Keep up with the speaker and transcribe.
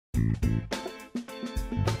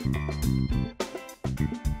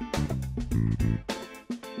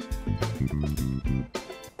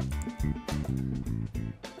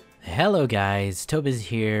Hello guys, Tobehz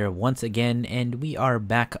here once again, and we are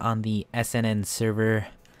back on the S&N server,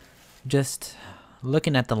 just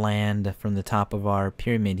looking at the land from the top of our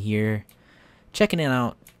pyramid here, checking it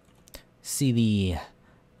out, see the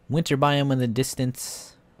winter biome in the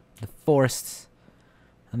distance, the forests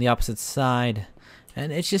on the opposite side,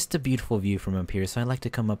 and it's just a beautiful view from up here, so I like to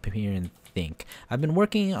come up here and think. I've been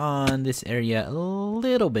working on this area a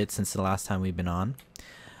little bit since the last time we've been on.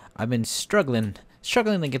 I've been struggling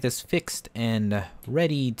to get this fixed and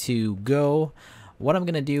ready to go. What I'm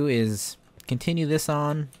gonna do is continue this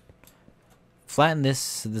on, flatten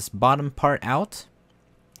this bottom part out,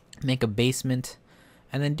 make a basement,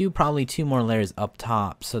 and then do probably 2 more layers up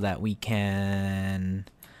top so that we can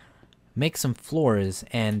make some floors.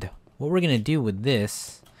 And what we're gonna do with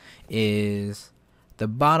this is the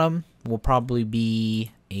bottom will probably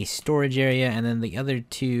be a storage area, and then the other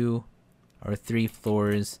 2 or 3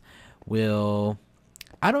 floors will,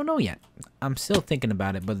 I don't know yet. I'm still thinking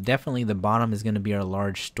about it, but definitely the bottom is going to be our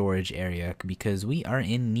large storage area because we are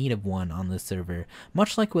in need of one on this server,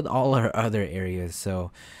 much like with all our other areas.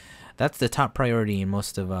 So that's the top priority in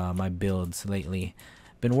most of my builds lately.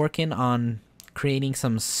 Been working on creating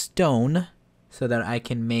some stone so that I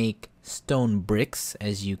can make stone bricks,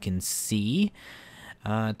 as you can see.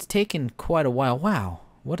 It's taken quite a while. Wow,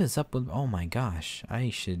 what is up with, oh my gosh, I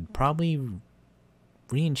should probably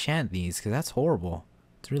re-enchant these because that's horrible.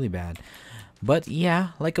 It's really bad. But yeah,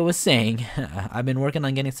 like I was saying, I've been working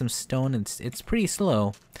on getting some stone. It's pretty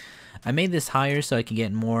slow. I made this higher so I can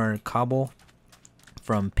get more cobble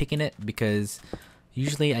from picking it, because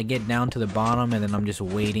usually I get down to the bottom and then I'm just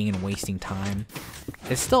waiting and wasting time.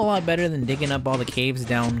 It's still a lot better than digging up all the caves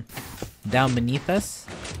down beneath us,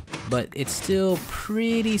 but it's still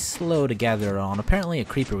pretty slow to gather it on. Apparently a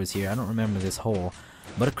creeper was here. I don't remember this hole,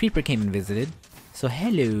 but a creeper came and visited. So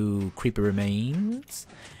hello, creeper remains.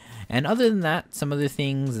 And other than that, some other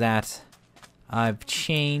things that I've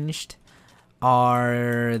changed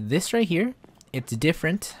are this right here. It's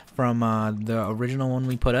different from the original one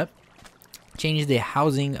we put up. Changed the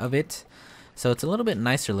housing of it, so it's a little bit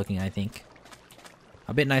nicer looking, I think.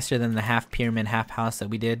 A bit nicer than the half pyramid, half house that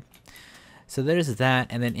we did. So there's that,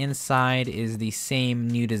 and then inside is the same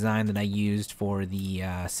new design that I used for the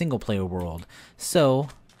single player world. So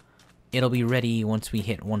it'll be ready once we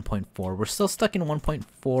hit 1.4. We're still stuck in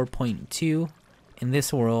 1.4.2 in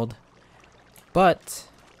this world, but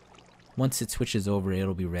once it switches over,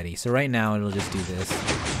 it'll be ready. So right now, it'll just do this.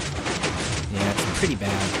 Yeah, it's pretty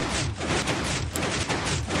bad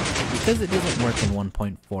because it doesn't work in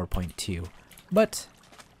 1.4.2. But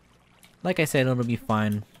like I said, it'll be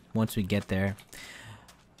fine once we get there.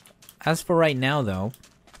 As for right now, though,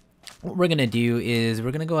 what we're gonna do is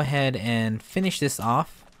we're gonna go ahead and finish this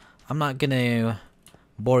off. I'm not gonna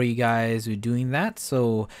bore you guys with doing that,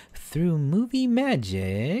 so through movie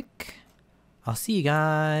magic, I'll see you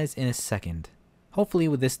guys in a second. Hopefully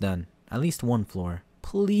with this done, at least 1 floor.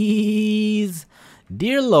 Please,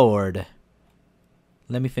 dear Lord,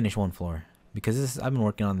 let me finish 1 floor, because I've been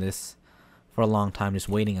working on this for a long time, just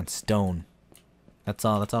waiting on stone. That's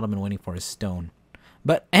all I've been waiting for is stone.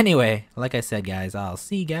 But anyway, like I said, guys, I'll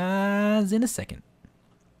see you guys in a second.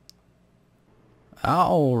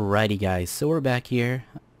 Alrighty guys, so we're back here.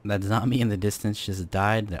 That zombie in the distance just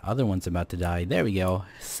died. The other one's about to die. There we go.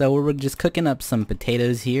 So we're just cooking up some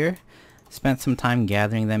potatoes here. Spent some time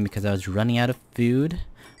gathering them because I was running out of food.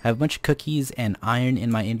 I have a bunch of cookies and iron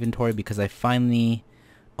in my inventory because I finally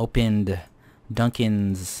opened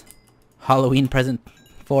Duncan's Halloween present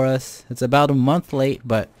for us. It's about a month late,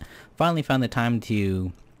 but finally found the time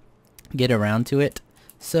to get around to it.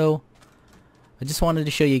 So I just wanted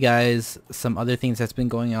to show you guys some other things that's been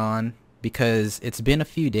going on, because it's been a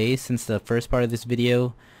few days since the first part of this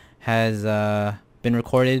video has been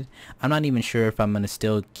recorded. I'm not even sure if I'm going to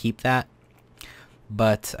still keep that,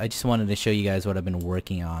 but I just wanted to show you guys what I've been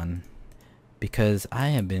working on, because I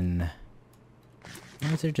have been...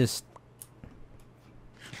 Why is there just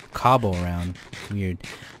cobble around? Weird.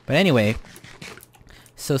 But anyway,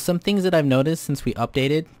 so some things that I've noticed since we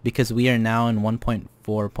updated, because we are now in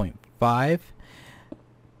 1.4.5.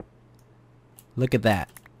 Look at that.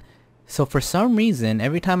 So for some reason,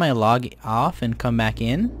 every time I log off and come back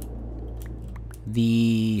in,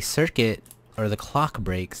 the circuit or the clock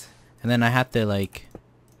breaks, and then I have to like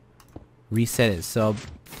reset it. So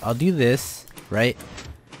I'll do this, right?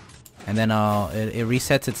 And then it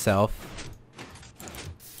resets itself.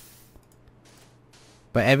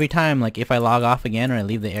 But every time, like if I log off again or I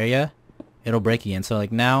leave the area, it'll break again. So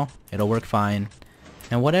like now it'll work fine,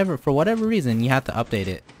 and for whatever reason you have to update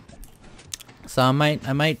it. So I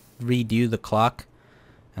might redo the clock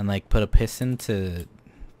and like put a piston to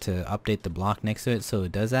update the block next to it so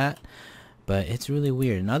it does that. But it's really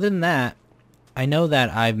weird. And other than that, I know that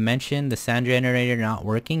I've mentioned the sand generator not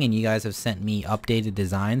working, and you guys have sent me updated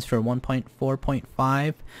designs for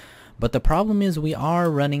 1.4.5. But the problem is we are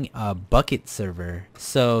running a bucket server.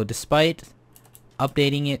 So despite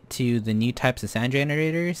updating it to the new types of sand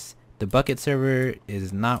generators, the bucket server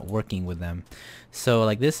is not working with them. So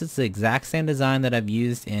like this is the exact same design that I've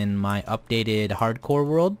used in my updated hardcore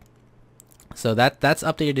world. So that's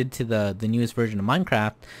updated to the newest version of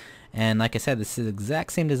Minecraft. And like I said, this is the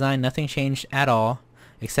exact same design, nothing changed at all,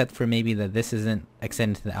 except for maybe that this isn't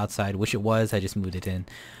extended to the outside, which it was, I just moved it in.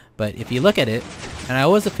 But if you look at it, and I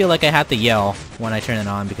always feel like I have to yell when I turn it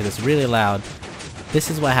on because it's really loud, this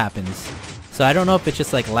is what happens. So I don't know if it's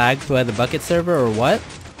just like lagged by the bucket server or what,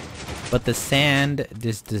 but the sand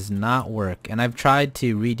just does not work. And I've tried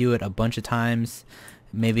to redo it a bunch of times.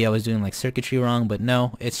 Maybe I was doing like circuitry wrong, but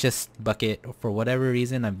no, it's just bucket. For whatever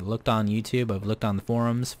reason, I've looked on YouTube, I've looked on the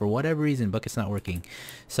forums, for whatever reason bucket's not working.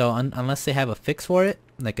 So unless they have a fix for it,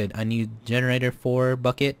 like a new generator for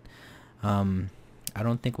bucket, I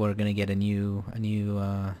don't think we're gonna get a new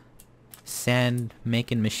sand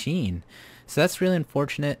making machine. So that's really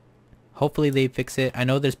unfortunate. Hopefully they fix it. I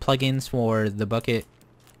know there's plugins for the bucket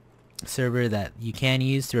server that you can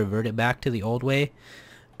use to revert it back to the old way.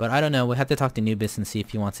 But I don't know, we'll have to talk to Nubis and see if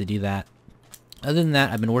he wants to do that. Other than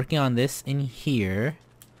that, I've been working on this in here,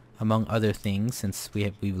 among other things, since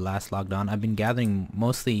we've last logged on. I've been gathering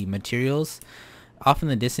mostly materials. Off in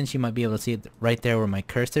the distance, you might be able to see it right there where my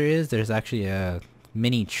cursor is. There's actually a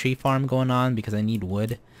mini tree farm going on because I need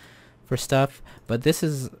wood for stuff. But this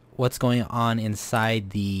is what's going on inside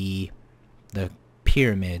the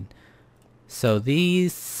pyramid. So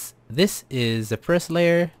this is the first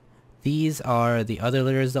layer. These are the other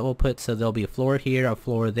layers that we'll put, so there'll be a floor here, a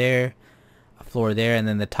floor there, a floor there, and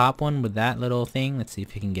then the top one with that little thing. Let's see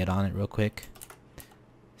if we can get on it real quick.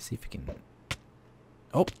 See if we can...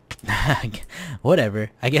 Oh! Whatever.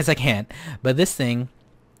 I guess I can't. But this thing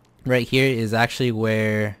right here is actually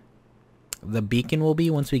where the beacon will be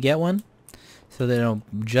once we get one. So that it'll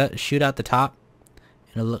just shoot out the top.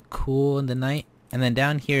 It'll look cool in the night. And then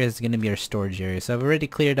down here is going to be our storage area. So I've already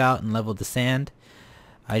cleared out and leveled the sand.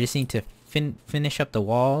 I just need to finish up the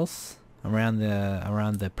walls around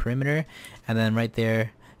the perimeter, and then right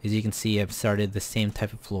there, as you can see, I've started the same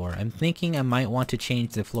type of floor. I'm thinking I might want to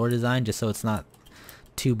change the floor design just so it's not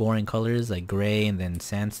two boring colors like gray and then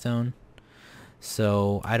sandstone.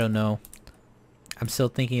 So I don't know. I'm still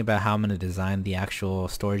thinking about how I'm going to design the actual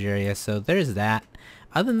storage area. So there's that.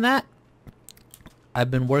 Other than that,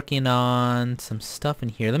 I've been working on some stuff in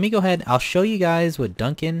here. Let me go ahead. I'll show you guys what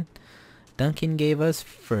Duncan gave us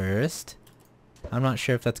first. I'm not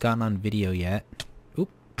sure if that's gotten on video yet. Oop.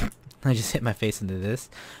 I just hit my face into this.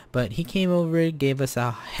 But he came over, gave us a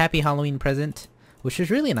happy Halloween present, which was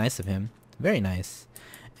really nice of him. Very nice.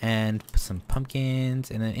 And some pumpkins.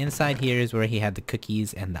 And then inside here is where he had the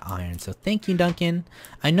cookies and the iron. So thank you, Duncan.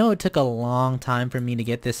 I know it took a long time for me to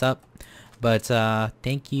get this up. But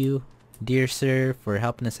thank you, dear sir, for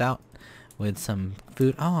helping us out with some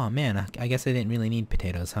food. Oh man, I guess I didn't really need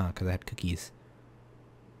potatoes, huh? Because I had cookies.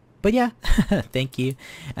 But yeah, thank you.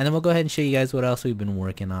 And then we'll go ahead and show you guys what else we've been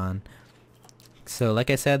working on. So like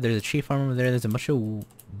I said, there's a tree farm over there. There's a bunch of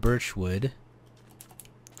birch wood.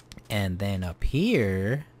 And then up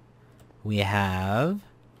here, we have...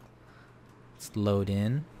 Let's load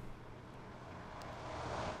in.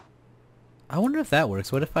 I wonder if that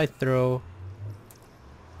works. What if I throw...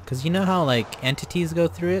 Because you know how like entities go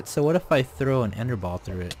through it? So what if I throw an ender ball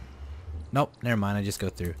through it? Nope, never mind, I just go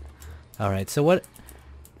through. Alright, so what...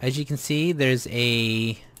 As you can see, there's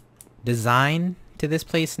a design to this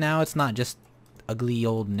place now. It's not just ugly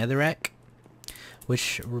old netherrack.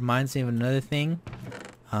 Which reminds me of another thing.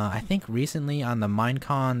 I think recently on the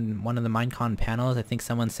Minecon, one of the Minecon panels, I think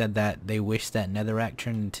someone said that they wish that netherrack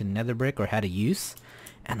turned into nether brick or had a use.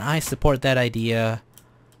 And I support that idea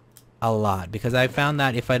a lot, because I found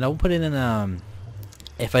that if I don't put it in a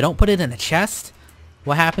chest,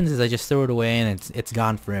 what happens is I just throw it away and it's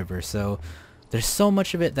gone forever. So there's so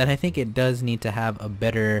much of it that I think it does need to have a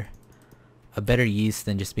better use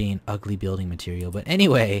than just being ugly building material. But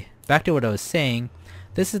anyway, back to what I was saying.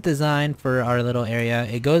 This is designed for our little area.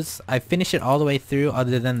 I finished it all the way through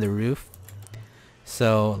other than the roof.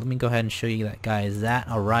 So let me go ahead and show you that, guys.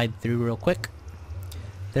 I'll ride through real quick.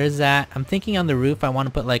 There's that. I'm thinking on the roof I want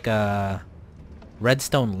to put like a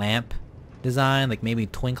redstone lamp design, like maybe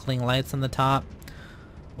twinkling lights on the top.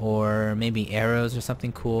 or maybe arrows or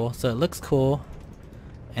something cool. So it looks cool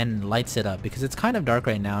and lights it up because it's kind of dark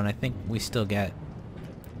right now, and I think we still get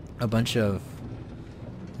a bunch of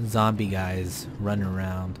zombie guys running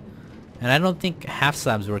around. And I don't think half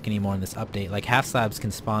slabs work anymore in this update. Like, half slabs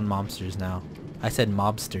can spawn monsters now. I said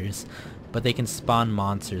mobsters, but they can spawn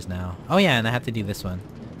monsters now. Oh yeah, and I have to do this one.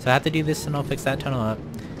 So I have to do this tunnel, fix that tunnel up,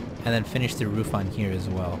 and then finish the roof on here as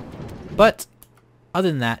well. But other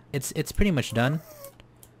than that, it's pretty much done.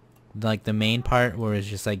 Like the main part where it's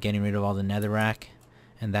just like getting rid of all the netherrack,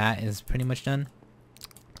 and that is pretty much done.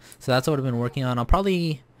 So that's what I've been working on. I'll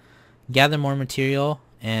probably gather more material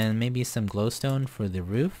and maybe some glowstone for the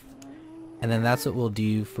roof. And then that's what we'll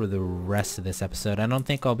do for the rest of this episode. I don't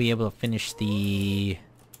think I'll be able to finish the...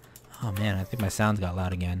 Oh man, I think my sounds got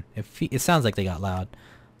loud again. It sounds like they got loud.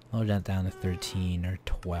 Lower that down to 13 or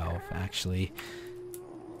 12 actually.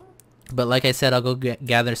 But like I said, I'll go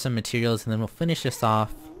gather some materials and then we'll finish this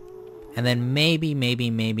off. And then maybe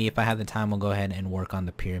if I have the time, we'll go ahead and work on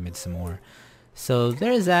the pyramid some more. So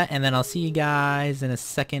there's that, and then I'll see you guys in a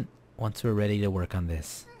second once we're ready to work on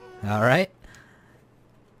this. Alright?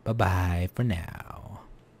 Bye-bye for now.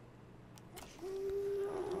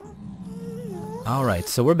 Alright,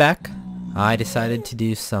 so we're back. I decided to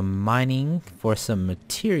do some mining for some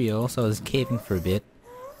material, so I was caving for a bit.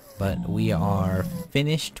 But we are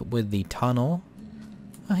finished with the tunnel.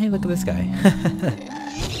 Oh, hey, look at this guy.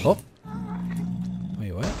 Oh.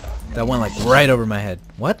 Wait, what? That went like right over my head.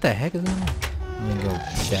 What the heck is that? I'm gonna go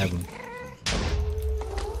stab him.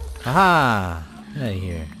 Haha! Get out of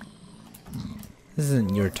here. This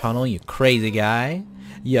isn't your tunnel, you crazy guy.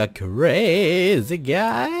 You crazy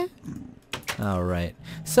guy. Alright.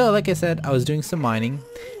 So, like I said, I was doing some mining.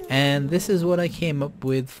 And this is what I came up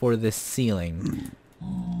with for this ceiling.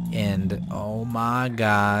 And oh my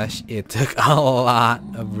gosh, it took a lot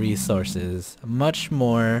of resources. Much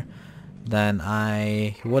more than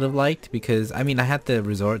I would have liked, because I mean I had to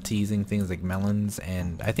resort to using things like melons,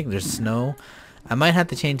 and I think there's snow. I might have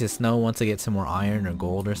to change to snow once I get some more iron or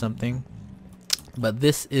gold or something. But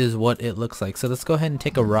this is what it looks like. So let's go ahead and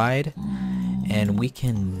take a ride and we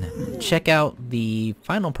can check out the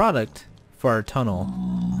final product for our tunnel.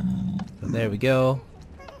 So there we go.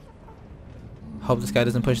 Hope this guy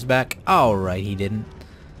doesn't push us back. Alright, he didn't.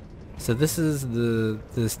 So this is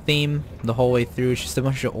this theme the whole way through. It's just a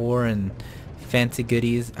bunch of ore and fancy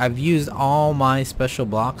goodies. I've used all my special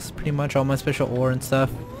blocks, pretty much all my special ore and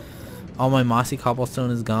stuff. All my mossy cobblestone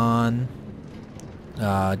is gone.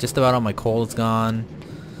 Just about all my coal is gone.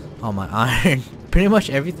 All my iron. Pretty much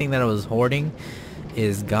everything that I was hoarding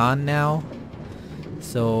is gone now.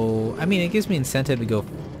 So I mean, it gives me incentive to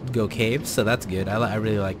go cave, so that's good. I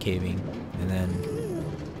really like caving. And then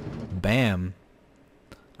bam.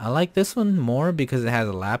 I like this one more because it has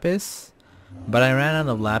a lapis, but I ran out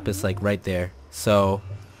of lapis like right there. So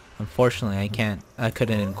unfortunately I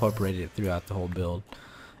couldn't incorporate it throughout the whole build.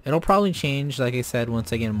 It'll probably change, like I said,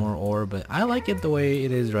 once I get more ore, but I like it the way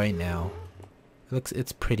it is right now.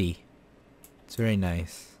 It's pretty. It's very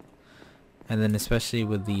nice. And then especially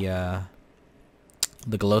with the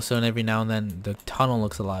glowstone every now and then, the tunnel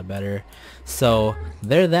looks a lot better. So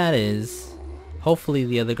there that is. Hopefully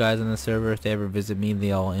the other guys on the server, if they ever visit me,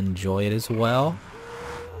 they'll enjoy it as well.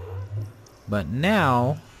 But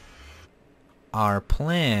now, our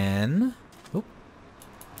plan... Oop,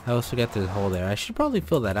 I almost forgot there's a hole there. I should probably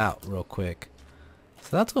fill that out real quick.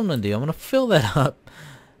 So that's what I'm going to do. I'm going to fill that up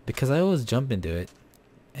because I always jump into it.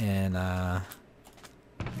 And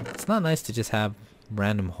it's not nice to just have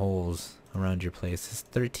random holes around your place. This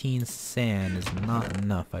 13 sand is not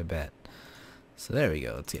enough, I bet. So there we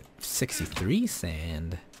go. Let's get 63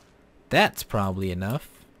 sand. That's probably enough.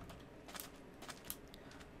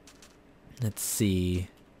 Let's see.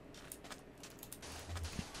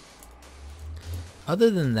 Other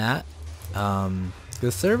than that,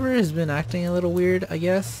 the server has been acting a little weird, I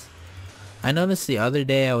guess. I noticed the other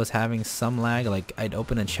day I was having some lag. Like I'd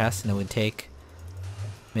open a chest and it would take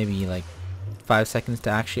maybe like 5 seconds to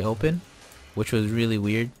actually open, which was really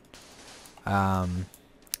weird.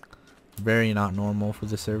 Very not normal for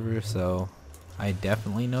the server, so I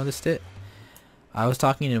definitely noticed it. I was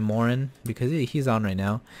talking to Morin because he's on right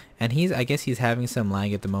now, and I guess he's having some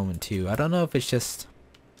lag at the moment too. I don't know if it's just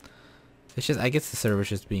I guess the server's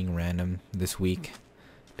just being random this week,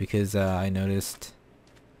 because I noticed.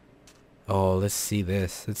 Oh, let's see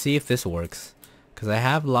this. Let's see if this works, because I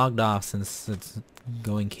have logged off since it's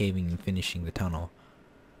going caving and finishing the tunnel.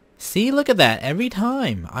 See, look at that every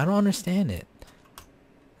time. I don't understand it.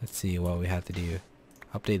 Let's see what we have to do.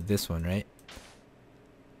 Update this one, right?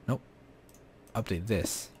 Nope. Update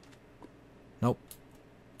this. Nope.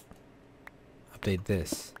 update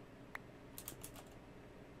this.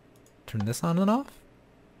 Turn this on and off?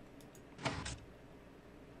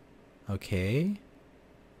 Okay.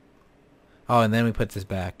 Oh, and then we put this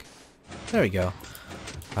back. There we go.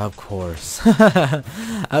 Of course. I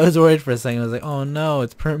was worried for a second. I was like, oh no,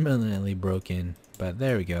 it's permanently broken. But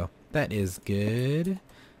there we go. That is good.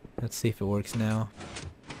 Let's see if it works now.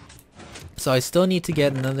 So I still need to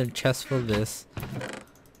get another chest full of this.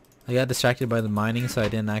 I got distracted by the mining, so I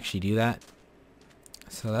didn't actually do that.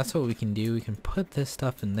 So that's what we can do. We can put this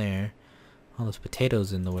stuff in there. All those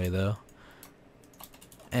potatoes in the way though.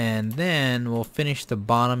 And then we'll finish the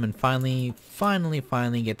bottom and finally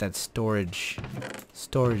get that storage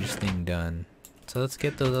thing done. So let's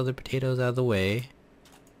get those other potatoes out of the way.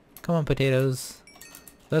 Come on, potatoes.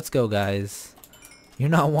 Let's go, guys. You're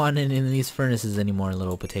not wanted in these furnaces anymore,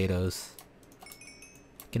 little potatoes.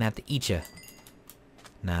 Gonna have to eat ya.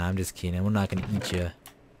 Nah, I'm just kidding. We're not gonna eat ya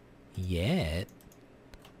yet.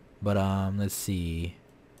 But let's see.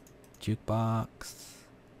 Jukebox.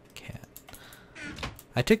 Cat.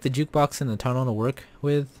 I took the jukebox in the tunnel to work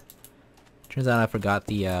with. Turns out I forgot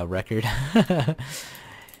the record.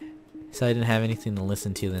 So I didn't have anything to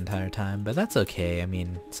listen to the entire time, but that's okay. I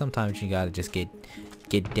mean, sometimes you gotta just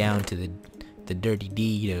get down to the dirty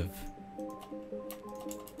deed of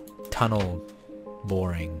tunnel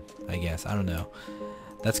boring, I guess. I don't know.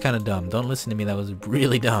 That's kind of dumb. Don't listen to me. That was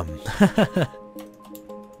really dumb.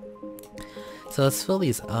 So let's fill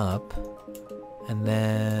these up. And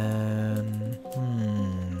then...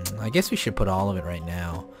 I guess we should put all of it right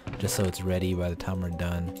now. Just so it's ready by the time we're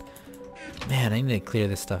done. Man, I need to clear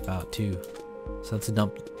this stuff out too. So let's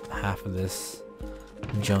dump half of this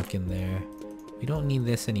junk in there. We don't need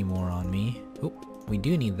this anymore on me. Oop, we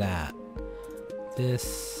do need that.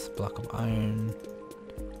 This block of iron.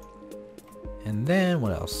 And then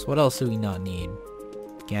what else? What else do we not need?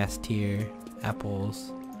 Gas tier,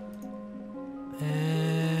 apples.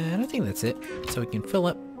 And I think that's it. So we can fill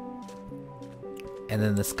up. And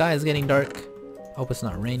then the sky is getting dark. Hope it's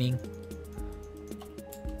not raining.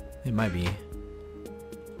 It might be.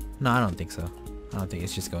 No, I don't think so. I don't think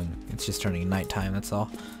it's just turning nighttime, that's all.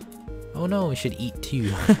 Oh no, we should eat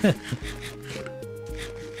too.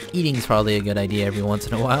 Eating is probably a good idea every once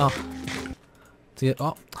in a while.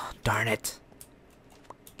 Oh, darn it.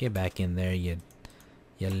 Get back in there, you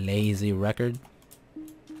lazy record.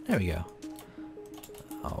 There we go.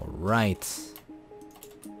 Alright.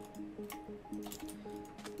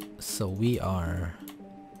 So we are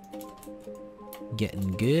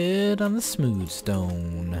getting good on the smooth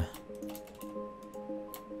stone.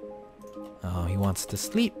 Oh, he wants to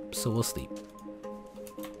sleep, so we'll sleep.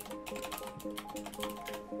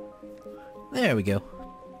 There we go.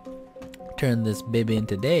 Turn this baby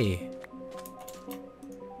into day.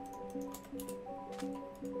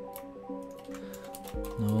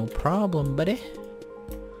 No problem, buddy.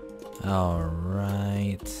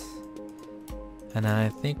 Alright. And then I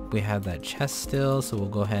think we have that chest still, so we'll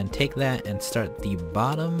go ahead and take that and start the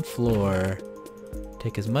bottom floor.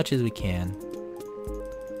 Take as much as we can.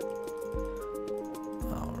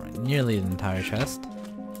 Alright, nearly the entire chest.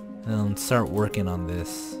 And then start working on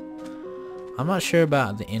this. I'm not sure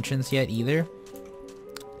about the entrance yet either.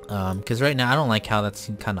 Because right now I don't like how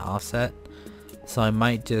that's kind of offset. So I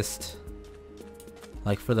might just,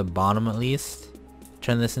 like for the bottom at least,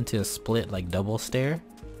 turn this into a split like double stair.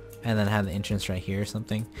 And then have the entrance right here or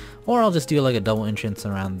something. Or I'll just do like a double entrance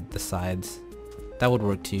around the sides. That would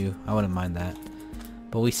work too. I wouldn't mind that.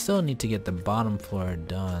 But we still need to get the bottom floor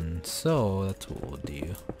done. So that's what we'll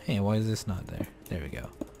do. Hey, why is this not there? There we go.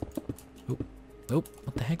 Oop. Oop.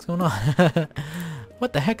 What the heck's going on?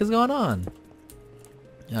 What the heck is going on?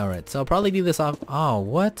 Alright, so I'll probably do this off. Oh,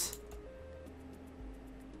 what?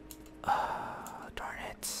 Oh, darn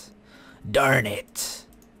it. Darn it.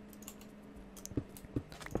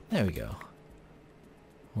 There we go.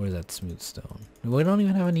 Where's that smooth stone? We don't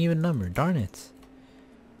even have an even number. Darn it.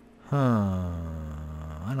 Huh.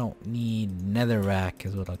 I don't need netherrack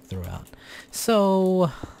is what I'll throw out.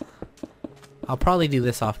 So I'll probably do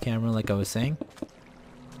this off camera like I was saying.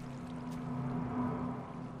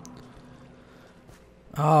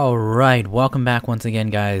 Alright, welcome back once again,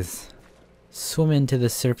 guys. Swimming to the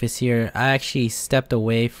surface here. I actually stepped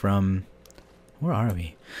away from... Where are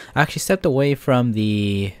we? I actually stepped away from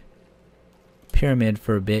the pyramid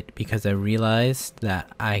for a bit because I realized that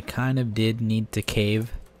I kind of did need to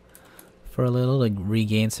cave for a little to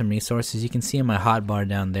regain some resources. You can see in my hotbar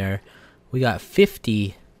down there, we got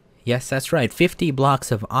 50, yes that's right, 50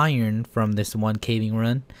 blocks of iron from this one caving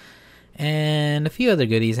run. And a few other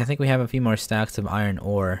goodies. I think we have a few more stacks of iron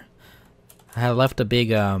ore. I have left a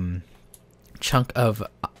big chunk of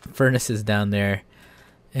furnaces down there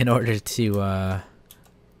in order to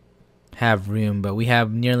have room. But we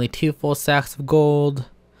have nearly 2 full sacks of gold,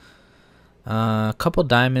 a couple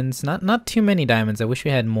diamonds, not too many diamonds. I wish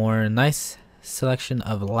we had more. Nice selection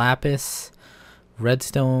of lapis,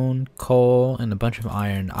 redstone, coal, and a bunch of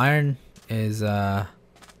iron. Iron is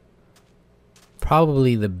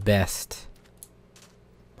probably the best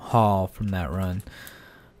haul from that run.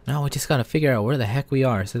 Now we just gotta figure out where the heck we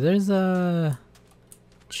are. So there's a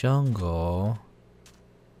jungle.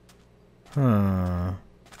 I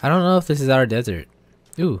don't know if this is our desert.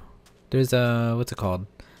 Ooh, there's a, what's it called?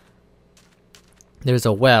 There's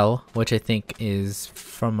a well, which I think is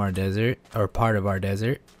from our desert, or part of our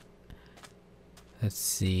desert. Let's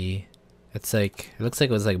see. It's like, it looks like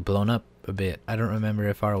it was like blown up a bit. I don't remember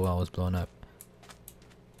if our well was blown up.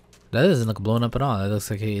 That doesn't look blown up at all. That looks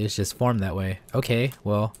like it's just formed that way. Okay,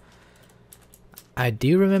 well, I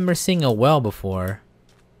do remember seeing a well before.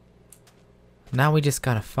 Now we just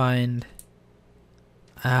gotta find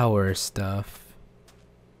our stuff.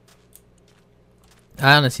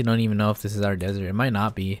 I honestly don't even know if this is our desert. It might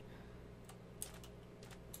not be.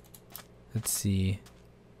 Let's see.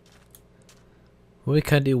 What we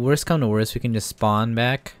could do, worst come to worst, we can just spawn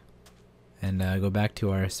back and go back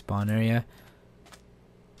to our spawn area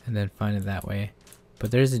and then find it that way. But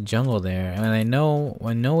there's a jungle there, and I know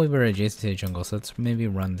we were adjacent to the jungle, so let's maybe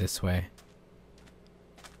run this way.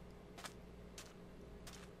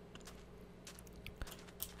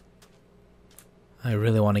 I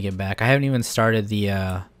really want to get back. I haven't even started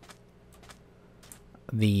the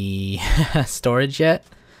storage yet.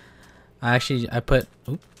 I put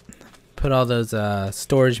all those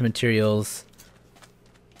storage materials,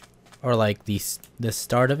 or like the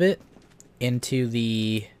start of it, into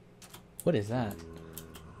the, what is that?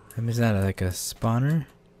 Is that like a spawner?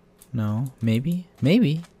 No, maybe,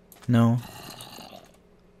 no,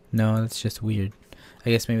 that's just weird.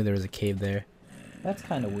 I guess maybe there was a cave there. That's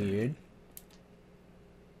kind of weird.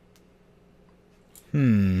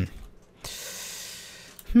 No,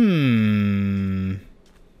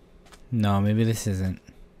 maybe this isn't.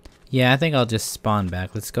 Yeah, I think I'll just spawn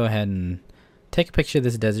back. Let's go ahead and take a picture of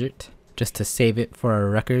this desert just to save it for our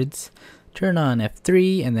records. Turn on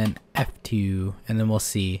F3 and then F2, and then we'll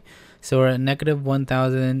see. So we're at negative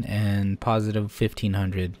 1,000 and positive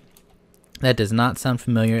 1,500. That does not sound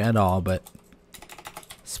familiar at all, but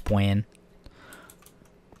spwan.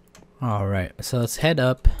 Alright, so let's head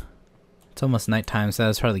up. It's almost nighttime, so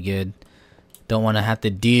that's probably good. Don't want to have to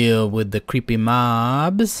deal with the creepy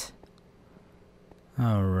mobs.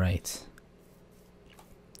 Alright.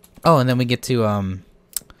 Oh, and then we get to,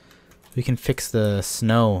 we can fix the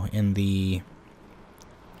snow in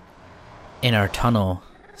our tunnel,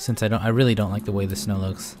 since I really don't like the way the snow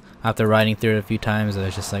looks. After riding through it a few times, I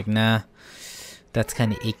was just like, nah, that's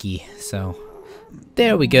kind of icky. So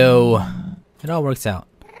there we go. It all works out.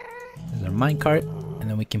 There's our minecart, and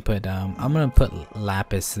then we can put I'm gonna put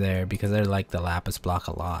lapis there because I like the lapis block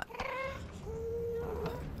a lot.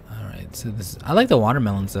 Alright, so I like the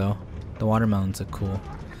watermelons though. The watermelons are cool.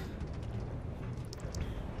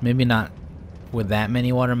 Maybe not with that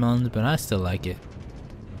many watermelons, but I still like it.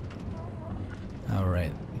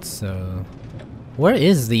 Alright, so where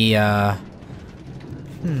is the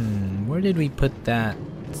where did we put that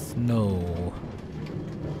snow?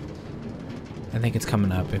 I think it's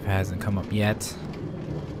coming up if it hasn't come up yet.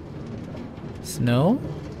 Snow?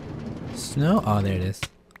 Snow? Oh, there it is.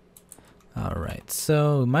 Alright,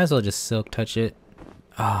 so we might as well just silk touch it.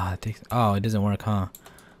 Ah, it doesn't work, huh?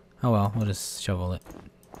 Oh well, we'll just shovel it.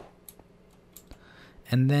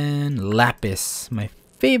 And then lapis, my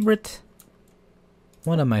favorite,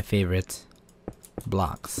 one of my favorite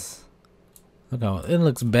blocks. Look how it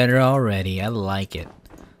looks better already. I like it.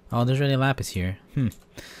 Oh, there's already lapis here. And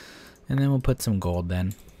then we'll put some gold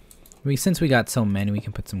then. Since we got so many, we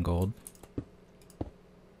can put some gold.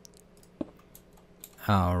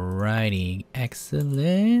 Alrighty,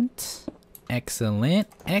 excellent, excellent,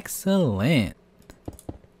 excellent.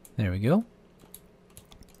 There we go.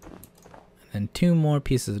 And 2 more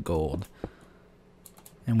pieces of gold.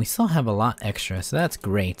 And we still have a lot extra, so that's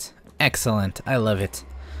great. Excellent, I love it.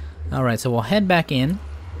 Alright, so we'll head back in,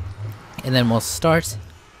 and then we'll start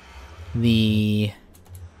the...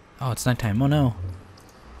 Oh, it's nighttime. Oh no.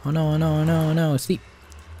 Oh no, oh no, oh no, oh no. Sleep.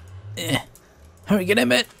 Hurry, get in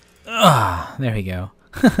bed. Ah, there we go.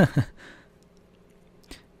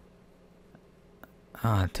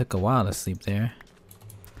 It took a while to sleep there.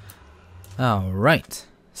 Alright.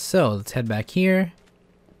 So, let's head back here.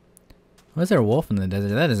 Why is there a wolf in the desert?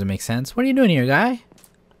 That doesn't make sense. What are you doing here, guy?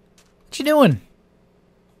 What you doing?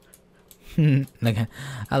 Like,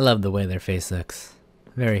 I love the way their face looks.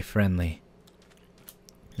 Very friendly.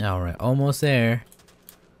 Alright, almost there.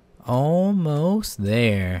 Almost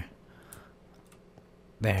there.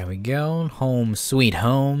 There we go. Home sweet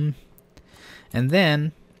home. And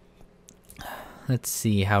then, let's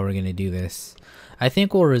see how we're gonna do this. I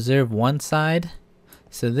think we'll reserve one side.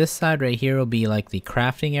 So this side right here will be like the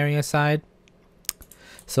crafting area side.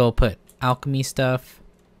 So we'll put alchemy stuff,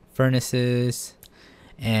 furnaces,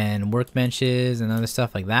 and workbenches and other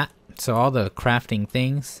stuff like that. So all the crafting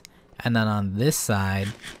things. And then on this side,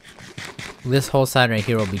 this whole side right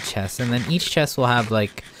here will be chests. And then each chest will have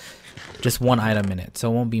like just one item in it.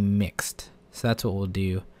 So it won't be mixed. So that's what we'll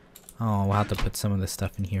do. Oh, we'll have to put some of this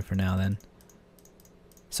stuff in here for now then.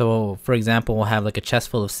 So for example, we'll have like a chest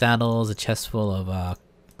full of saddles, a chest full of,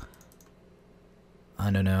 I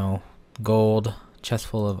don't know, gold, chest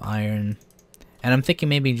full of iron. And I'm thinking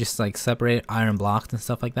maybe just like separate iron blocks and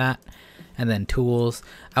stuff like that. And then tools.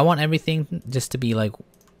 I want everything just to be like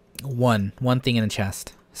one thing in a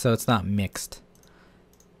chest. So it's not mixed.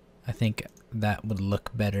 I think that would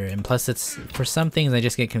look better. And plus it's, for some things I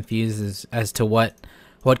just get confused as to what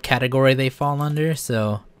category they fall under.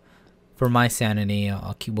 So for my sanity,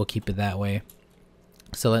 we'll keep it that way.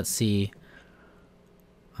 So let's see.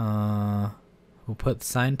 We'll put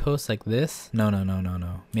signposts like this.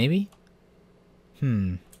 No. Maybe?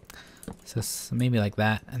 So maybe like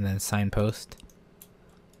that, and then signpost.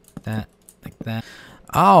 That, like that.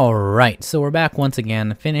 Alright, so we're back once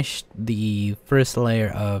again. Finished the first layer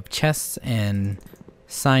of chests and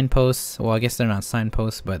signposts. Well, I guess they're not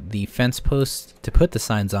signposts, but the fence posts to put the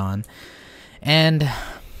signs on. And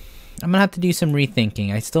I'm gonna have to do some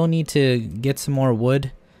rethinking. I still need to get some more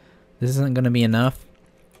wood. This isn't gonna be enough.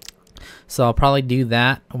 So I'll probably do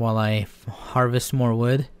that while I harvest more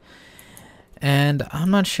wood. And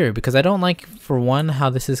I'm not sure, because I don't like, for one,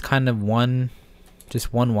 how this is kind of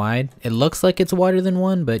just one wide. It looks like it's wider than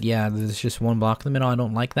one, but yeah, there's just one block in the middle. I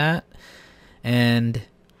don't like that. And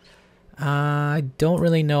I don't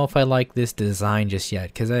really know if I like this design just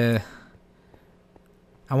yet, because I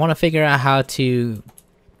want to figure out how to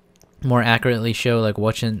more accurately show like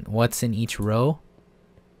what's in each row.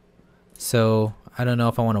 So I don't know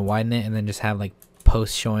if I want to widen it and then just have like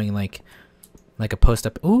posts showing like a post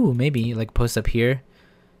up. Ooh, maybe like post up here,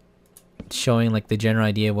 showing like the general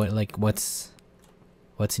idea of what's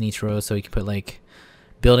in each row. So you can put like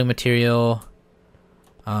building material,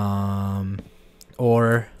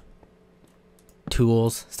 or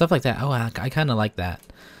tools, stuff like that. Oh, I kind of like that.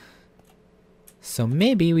 So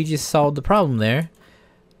maybe we just solved the problem there.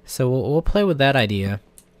 So we'll play with that idea.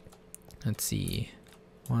 Let's see.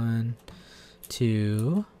 1,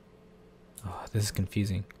 2. Oh, this is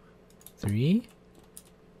confusing. 3.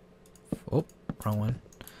 Oh, wrong one.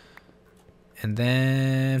 And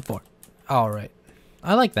then 4. Alright.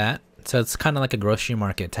 I like that. So it's kind of like a grocery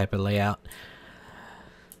market type of layout.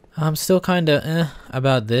 I'm still kind of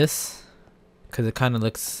about this, because it kind of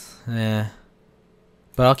looks but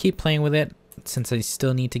I'll keep playing with it since I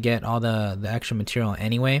still need to get all the extra material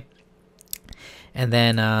anyway. And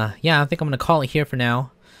then yeah, I think I'm gonna call it here for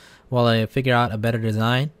now while I figure out a better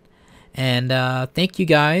design. And thank you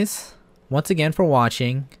guys once again for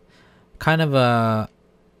watching. Kind of a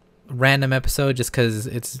random episode just because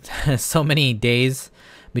it's so many days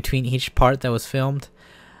between each part that was filmed,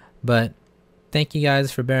 but thank you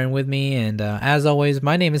guys for bearing with me. And as always,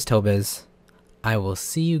 my name is Tobehz. I will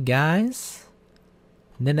see you guys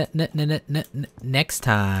next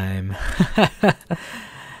time.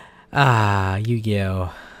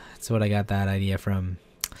 Yu-Gi-Oh! That's what I got that idea from.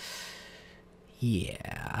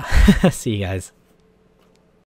 Yeah. See you guys.